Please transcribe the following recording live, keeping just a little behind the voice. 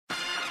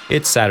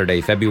It's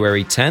Saturday,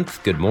 February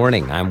 10th. Good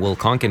morning. I'm Will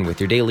Conkin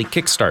with your daily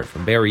kickstart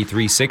from Barrie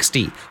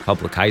 360.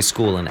 Public high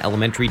school and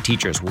elementary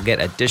teachers will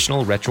get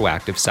additional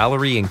retroactive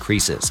salary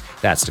increases.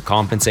 That's to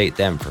compensate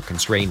them for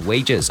constrained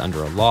wages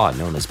under a law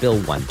known as Bill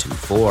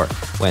 124.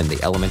 When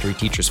the Elementary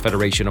Teachers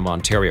Federation of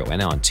Ontario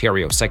and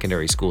Ontario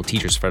Secondary School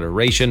Teachers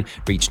Federation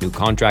reached new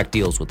contract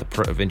deals with the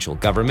provincial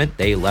government,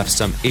 they left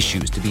some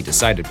issues to be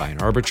decided by an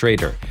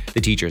arbitrator.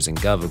 The teachers and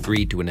Gov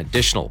agreed to an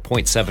additional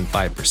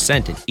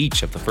 0.75% in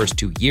each of the first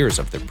 2 years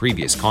of their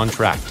previous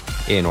contract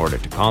in order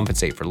to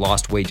compensate for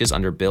lost wages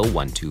under Bill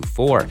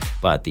 124,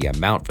 but the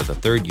amount for the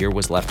third year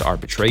was left to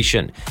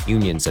arbitration.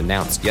 Unions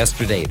announced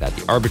yesterday that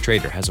the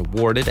arbitrator has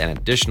awarded an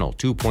additional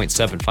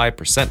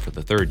 2.75% for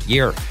the third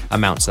year,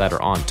 amounts that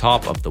are on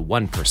top of the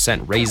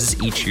 1% raises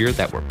each year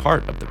that were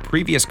part of the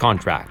previous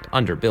contract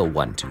under Bill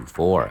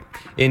 124.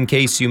 In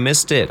case you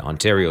missed it,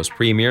 Ontario's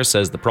Premier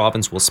says the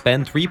province will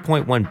spend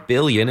 $3.1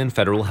 billion in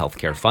federal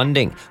healthcare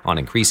funding on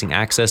increasing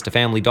access to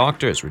family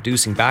doctors,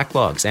 reducing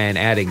backlogs, and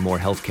adding more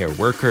healthcare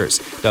workers.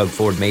 Doug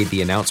Ford made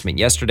the announcement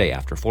yesterday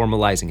after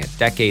formalizing a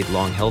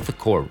decade-long health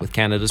accord with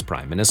Canada's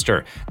Prime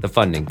Minister. The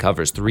funding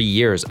covers 3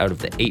 years out of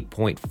the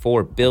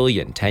 $8.4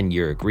 billion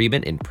 10-year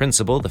agreement in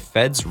principle the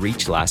feds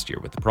reached last year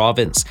with the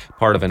province,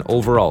 part of an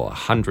overall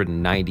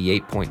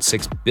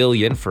 $198.6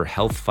 billion for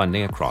health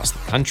funding across the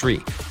country.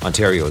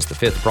 Ontario is the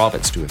fifth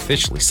province to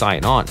officially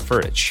sign on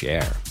for its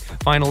share.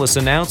 Finalists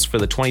announced for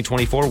the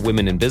 2024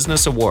 Women in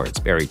Business Awards.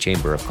 Barrie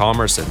Chamber of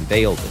Commerce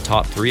unveiled the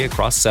top 3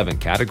 across 7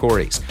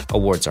 categories.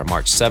 Awards are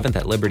March 7th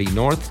at Liberty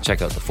North.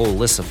 Check out the full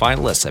list of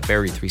finalists at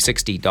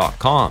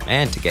barrie360.com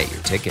and to get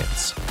your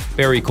tickets.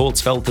 Barrie Colts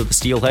fell to the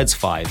Steelheads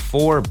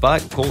 5-4,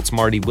 but Colts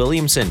Marty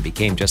Williamson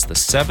became just the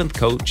 7th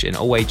coach in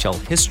OHL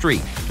history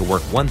to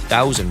work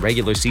 1,000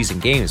 regular season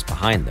games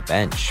behind the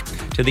bench.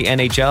 To the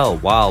NHL,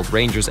 Wild,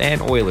 Rangers,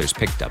 and Oilers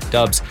picked up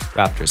dubs.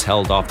 Raptors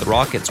held off the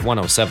Rockets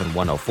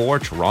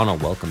 107-104. Toronto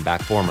welcomed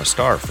back former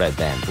star Fred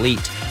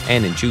VanVleet.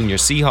 And in junior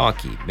C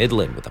hockey,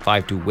 Midland with a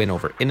 5-2 win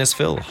over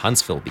Innisfil,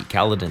 Huntsville beat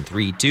Caledon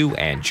 3-2,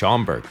 and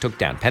Schaumburg took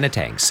down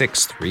Penetang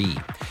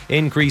 6-3.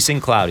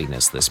 Increasing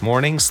cloudiness this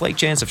morning, slight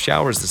chance of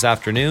showers this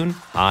afternoon,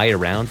 high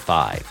around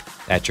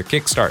 5. That's your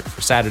kickstart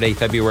for Saturday,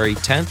 February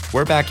 10th.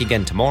 We're back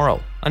again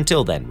tomorrow.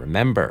 Until then,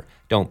 remember,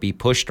 don't be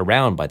pushed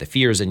around by the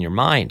fears in your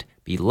mind.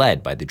 Be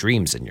led by the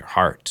dreams in your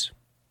heart.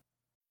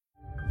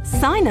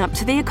 Sign up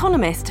to The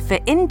Economist for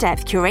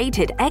in-depth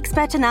curated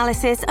expert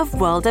analysis of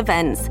world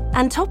events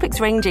and topics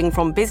ranging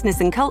from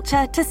business and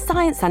culture to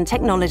science and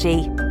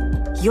technology.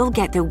 You'll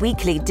get the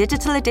weekly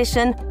digital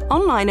edition,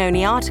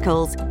 online-only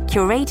articles,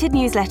 curated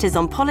newsletters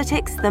on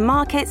politics, the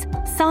markets,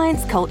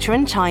 science, culture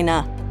and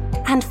China,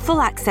 and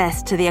full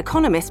access to The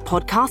Economist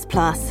Podcast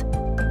Plus.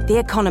 The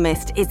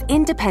Economist is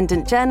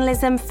independent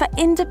journalism for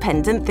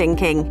independent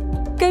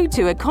thinking. Go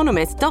to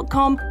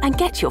economist.com and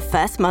get your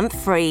first month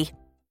free.